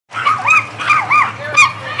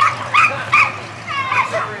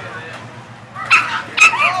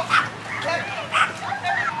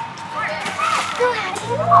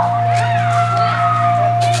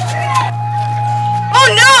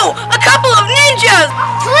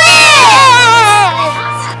Twinjas!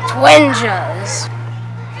 Twinjas.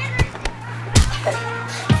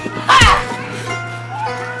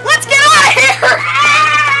 Let's get out of here!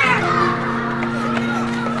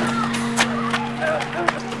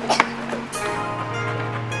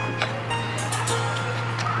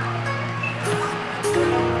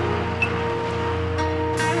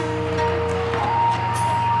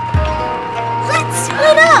 Let's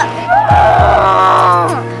split up.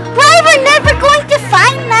 Why we're never going to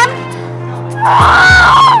find them?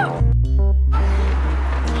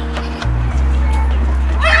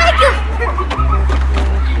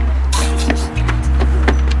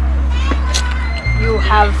 You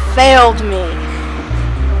have failed me.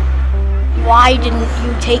 Why didn't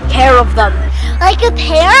you take care of them? Like a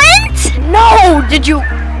parent? No, did you?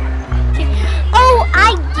 Oh,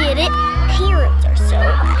 I get it. Parents are so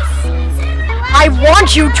last season. I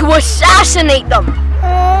want you to assassinate them.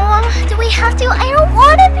 Oh, do we have to? I don't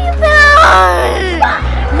want to be bad.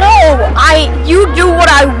 No, you do what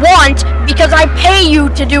I want because I pay you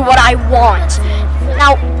to do what I want.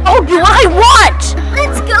 Now, go do what I want.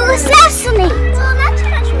 Let's go assassinate. Well, not too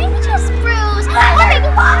much. Maybe just bruise. Or maybe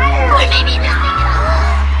fire. Or maybe nothing at all.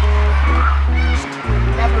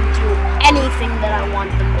 Never do anything that I want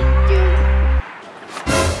them to do.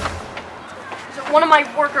 So one of my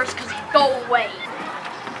workers can go away.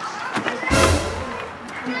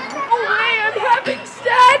 Go away, I'm having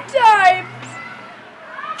sad times!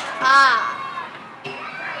 Ah.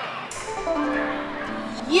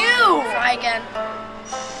 You! Try again.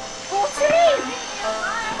 What's your name?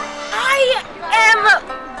 I am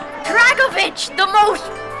Dragovich, the most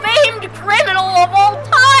famed criminal of all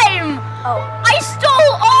time! Oh. I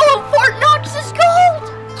stole all of Fort Knox's gold!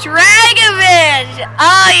 Dragovich!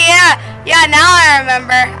 Oh yeah, yeah, now I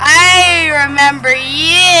remember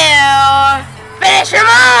you! Finish him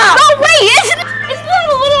off! No, wait, isn't that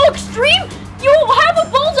a little extreme? You'll have a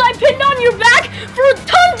bullseye pinned on your back for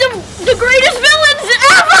tons of the greatest villains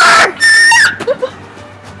ever!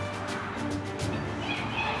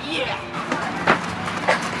 Yeah.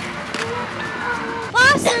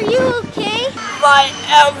 Boss, are you okay? My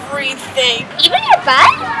everything! Even your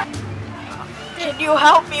butt? Can you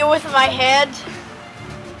help me with my head?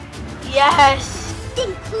 Yes.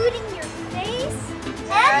 Including your face?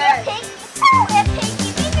 And your pink